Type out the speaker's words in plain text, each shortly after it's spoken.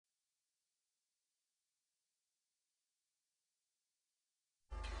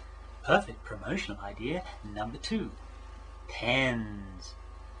Perfect promotional idea number 2. Pens.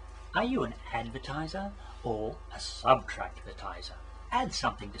 Are you an advertiser or a sub-advertiser? Add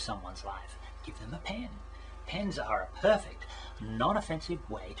something to someone's life. Give them a pen. Pens are a perfect, non-offensive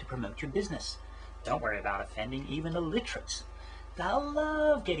way to promote your business. Don't worry about offending even illiterates. They'll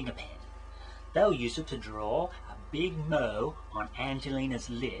love getting a pen. They'll use it to draw a big mo on Angelina's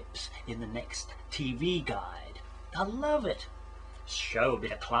lips in the next TV guide. They'll love it. Show a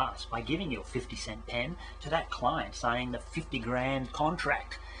bit of class by giving your 50-cent pen to that client signing the 50 grand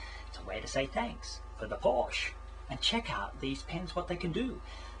contract. It's a way to say thanks for the Porsche. And check out these pens, what they can do.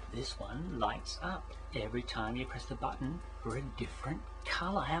 This one lights up every time you press the button for a different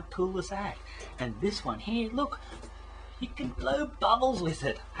color. How cool is that? And this one here, look, you can blow bubbles with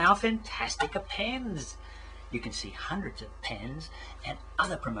it. How fantastic are pens? You can see hundreds of pens and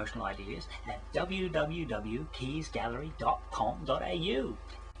other promotional ideas at www.keysgallery.com.au.